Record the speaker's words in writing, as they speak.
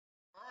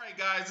Hi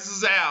guys, this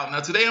is Al.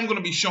 Now today I'm going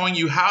to be showing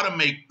you how to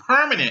make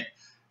permanent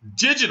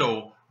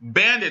digital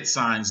bandit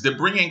signs that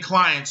bring in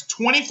clients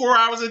 24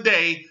 hours a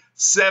day,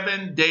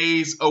 7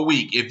 days a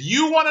week. If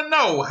you want to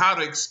know how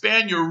to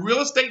expand your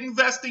real estate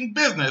investing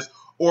business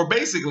or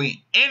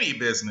basically any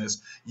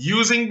business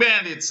using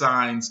bandit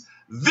signs,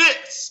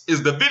 this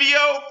is the video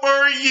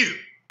for you.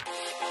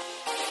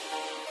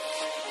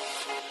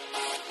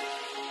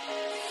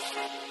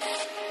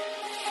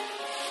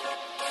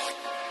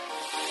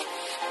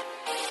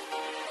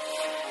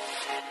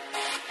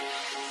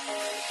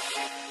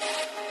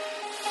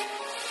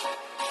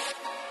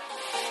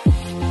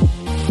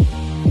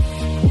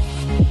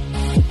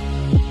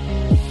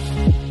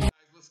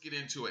 Let's get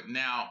into it.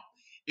 Now,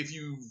 if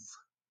you've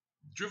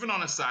driven on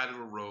the side of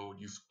the road,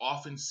 you've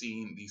often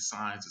seen these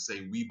signs that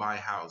say "We buy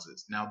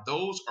houses." Now,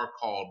 those are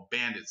called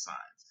bandit signs.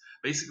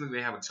 Basically,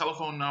 they have a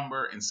telephone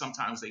number, and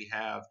sometimes they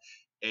have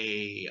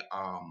a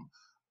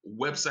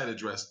website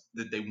address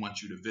that they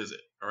want you to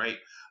visit. All right,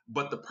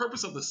 but the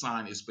purpose of the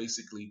sign is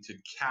basically to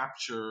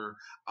capture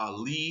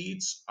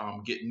leads,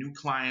 get new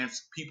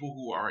clients, people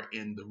who are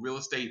in the real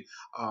estate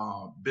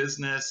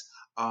business.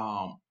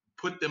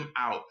 Put them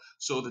out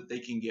so that they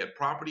can get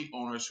property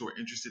owners who are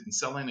interested in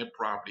selling their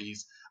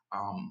properties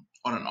on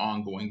an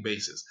ongoing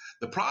basis.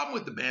 The problem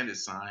with the bandit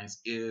signs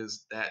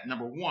is that,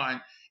 number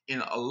one, in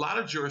a lot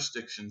of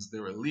jurisdictions,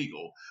 they're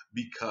illegal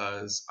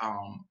because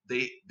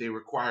they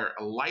require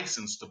a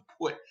license to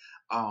put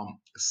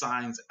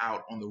signs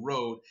out on the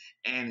road,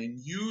 and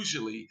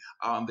usually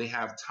they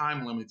have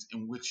time limits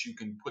in which you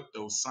can put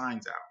those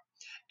signs out.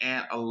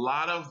 And a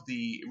lot of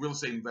the real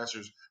estate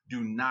investors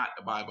do not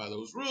abide by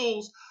those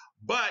rules,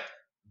 but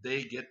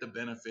they get the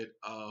benefit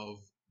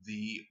of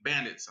the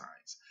bandit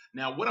signs.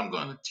 Now, what I'm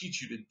going to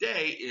teach you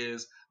today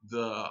is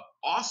the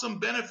awesome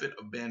benefit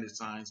of bandit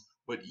signs,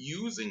 but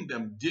using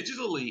them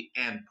digitally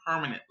and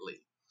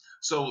permanently.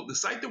 So the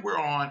site that we're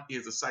on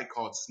is a site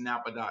called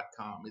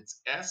snappa.com. It's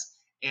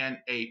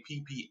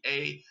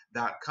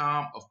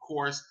snappa.com. Of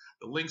course,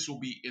 the links will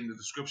be in the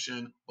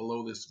description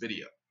below this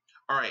video.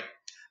 All right.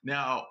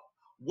 Now,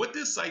 what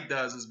this site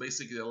does is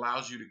basically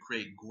allows you to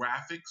create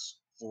graphics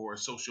for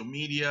social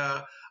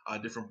media,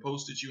 different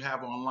posts that you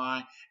have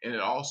online, and it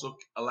also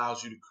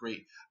allows you to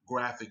create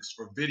graphics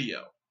for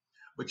video.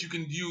 But you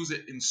can use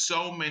it in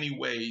so many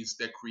ways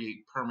that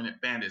create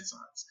permanent bandit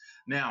signs.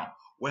 Now,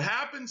 what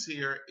happens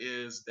here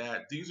is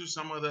that these are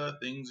some of the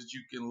things that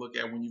you can look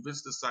at when you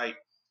visit the site.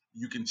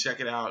 You can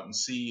check it out and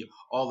see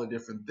all the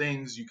different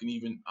things. You can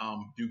even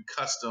do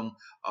custom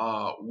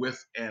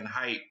width and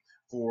height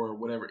for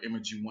whatever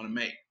image you want to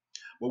make.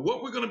 But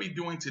what we're going to be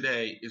doing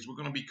today is we're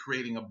going to be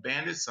creating a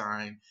bandit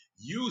sign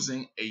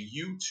using a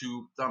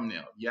YouTube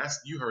thumbnail.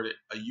 Yes, you heard it,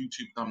 a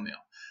YouTube thumbnail.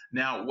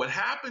 Now, what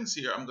happens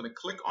here, I'm going to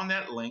click on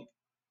that link,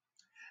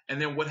 and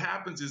then what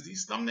happens is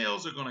these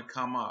thumbnails are going to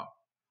come up,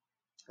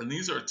 and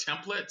these are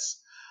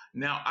templates.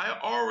 Now, I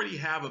already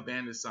have a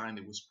bandit sign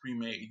that was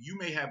pre-made. You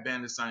may have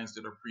bandit signs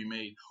that are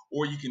pre-made,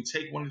 or you can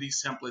take one of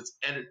these templates,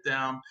 edit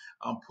them,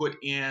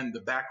 put in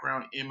the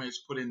background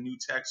image, put in new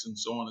text, and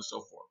so on and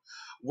so forth.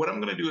 What I'm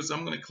going to do is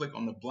I'm going to click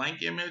on the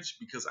blank image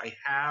because I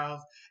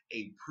have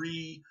a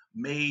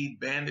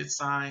pre-made bandit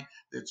sign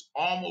that's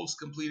almost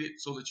completed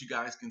so that you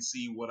guys can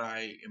see what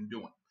I am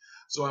doing.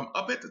 So I'm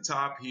up at the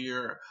top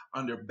here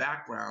under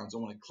backgrounds. I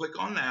want to click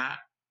on that,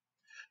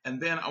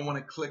 and then I want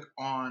to click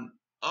on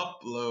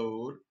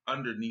upload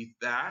underneath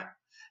that,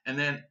 and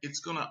then it's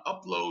going to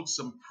upload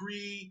some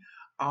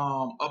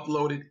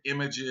uploaded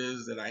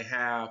images that I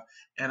have,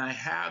 and I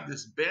have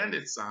this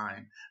bandit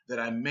sign that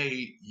I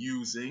made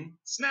using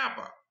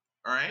Snappa.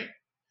 All right,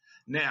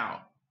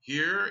 now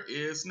here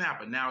is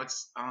Snappa. Now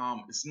it's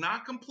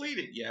not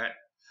completed yet.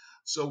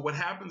 So what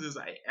happens is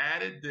I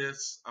added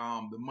this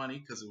the money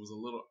because it was a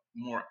little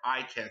more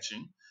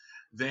eye-catching.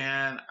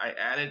 Then I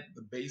added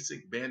the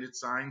basic bandit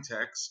sign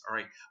text. All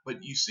right,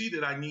 but you see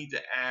that I need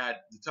to add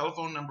the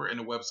telephone number and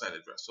the website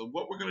address. So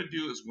what we're going to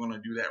do is we're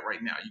going to do that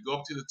right now. You go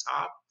up to the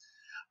top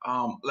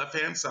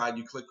left-hand side,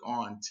 you click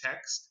on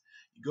text,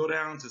 you go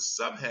down to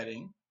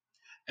subheading,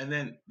 and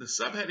then the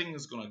subheading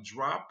is going to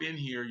drop in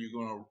here. You're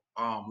going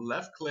to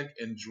left click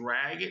and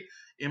drag it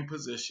in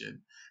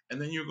position,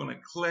 and then you're going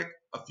to click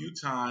a few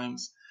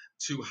times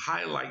to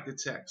highlight the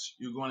text.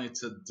 You're going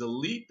to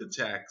delete the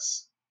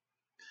text,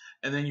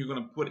 and then you're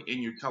going to put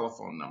in your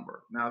telephone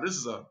number. Now, this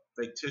is a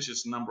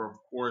fictitious number, of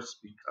course,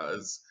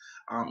 because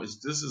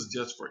this is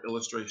just for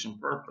illustration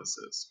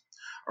purposes.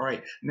 All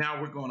right, now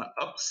we're going to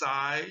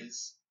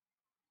upsize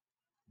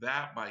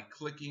that by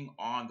clicking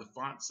on the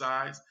font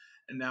size,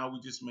 and now we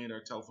just made our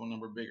telephone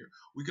number bigger.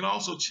 We can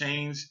also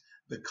change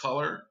the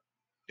color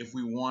if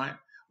we want.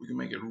 We can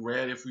make it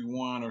red if we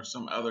want, or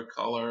some other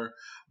color,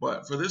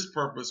 but for this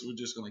purpose we're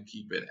just going to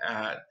keep it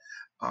at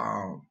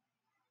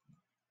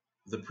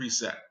the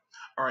preset.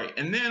 All right,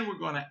 and then we're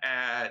going to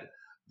add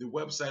the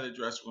website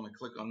address. We're going to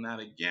click on that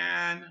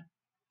again,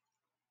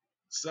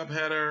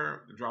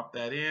 subheader, drop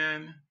that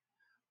in,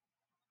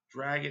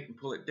 drag it and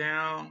pull it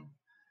down.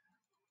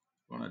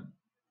 We're going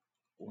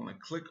to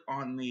click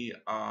on the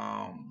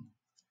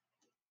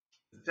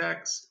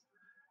text,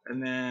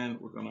 And then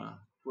we're gonna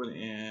put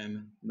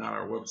in not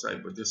our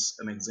website, but just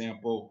an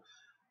example,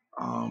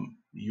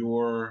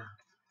 yoursite.com.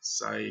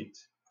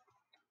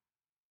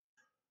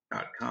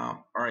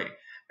 All right,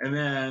 and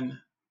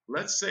then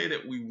let's say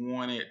that we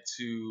wanted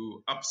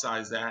to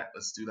upsize that.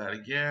 Let's do that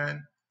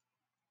again.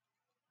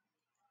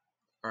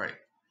 All right,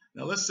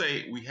 now let's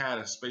say we had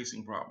a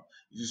spacing problem.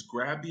 You just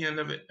grab the end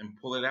of it and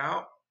pull it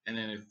out, and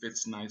then it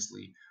fits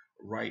nicely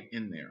right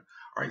in there.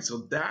 All right, so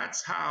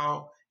that's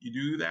how you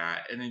do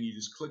that, and then you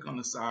just click on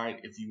the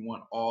side if you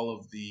want all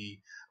of the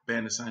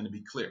bandit sign to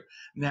be clear.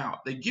 Now,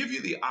 they give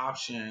you the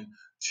option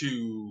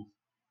to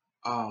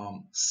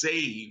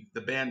save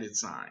the bandit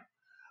sign.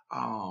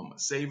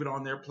 Save it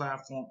on their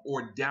platform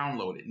or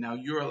download it. Now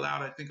you're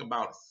allowed, I think,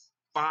 about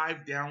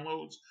 5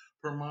 downloads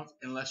per month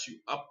unless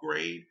you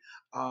upgrade.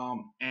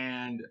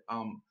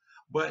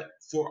 But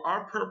for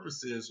our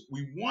purposes,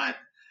 we want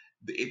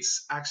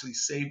it's actually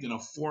saved in a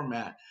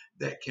format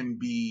that can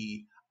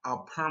be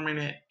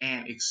permanent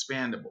and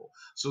expandable.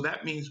 So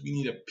that means we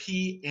need a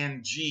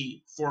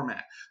PNG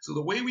format. So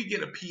the way we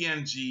get a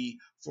PNG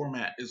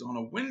format is on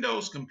a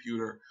Windows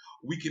computer.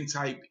 We can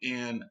type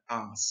in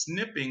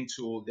snipping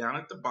tool down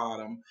at the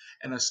bottom,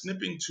 and a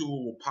snipping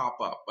tool will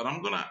pop up. But I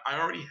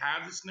already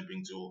have the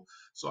snipping tool,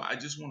 so I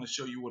just want to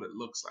show you what it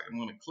looks like. I'm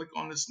going to click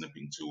on the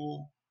snipping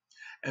tool.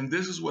 And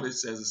this is what it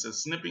says. It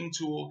says snipping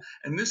tool.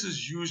 And this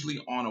is usually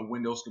on a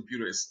Windows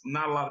computer. It's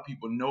not a lot of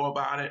people know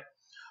about it,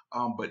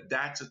 but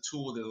that's a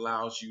tool that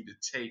allows you to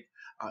take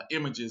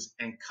images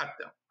and cut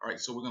them. All right,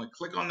 so we're going to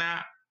click on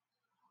that.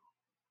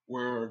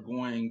 We're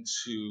going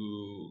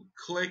to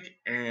click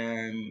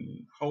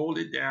and hold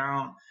it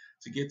down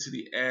to get to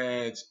the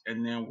edge.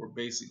 And then we're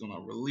basically going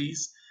to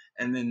release.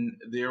 And then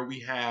there we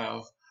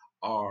have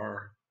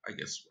our, I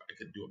guess I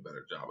could do a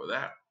better job of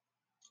that.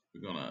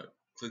 We're going to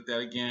click that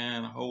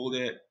again, hold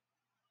it,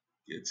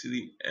 get to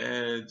the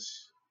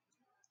edge,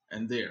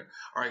 and there.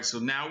 All right, so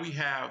now we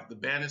have the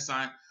bandit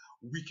sign.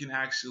 We can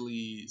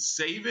actually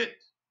save it.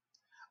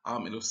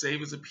 It'll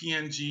save as a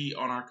PNG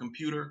on our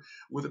computer.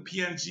 With a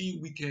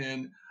PNG, we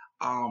can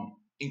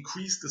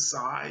increase the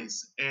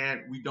size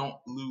and we don't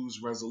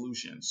lose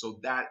resolution. So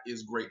that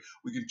is great.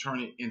 We can turn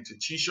it into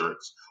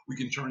t-shirts. We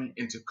can turn it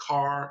into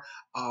car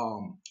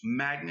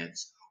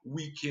magnets.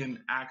 We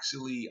can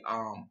actually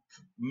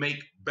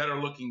make better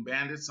looking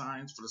bandit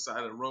signs for the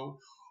side of the road,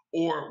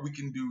 or we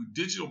can do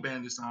digital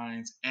bandit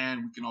signs,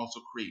 and we can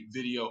also create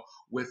video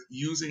with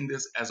using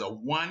this as a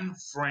one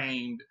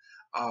framed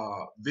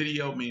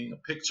video, meaning a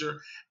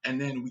picture,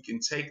 and then we can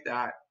take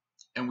that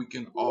and we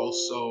can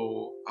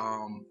also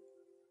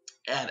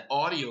add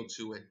audio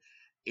to it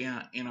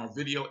in our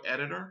video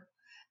editor,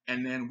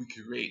 and then we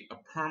create a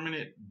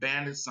permanent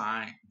bandit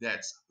sign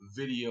that's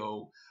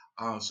video,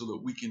 so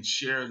that we can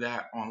share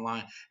that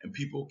online and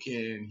people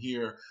can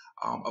hear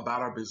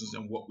about our business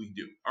and what we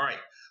do. All right,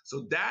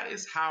 so that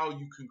is how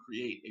you can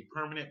create a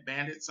permanent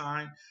bandit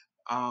sign,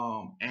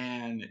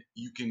 and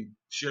you can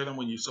share them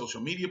when you social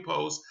media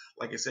posts.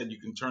 Like I said, you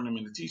can turn them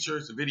into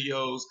t-shirts,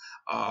 videos,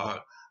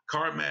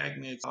 card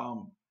magnets,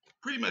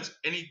 pretty much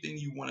anything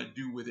you want to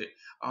do with it,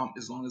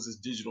 as long as it's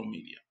digital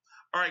media.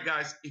 All right,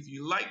 guys, if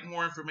you like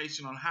more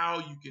information on how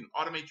you can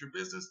automate your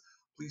business,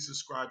 please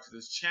subscribe to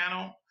this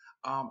channel,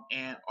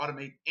 and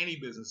automate any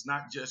business,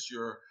 not just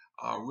your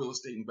real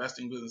estate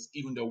investing business,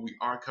 even though we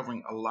are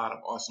covering a lot of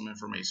awesome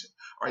information.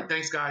 All right,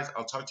 thanks, guys.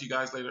 I'll talk to you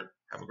guys later.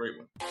 Have a great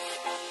one.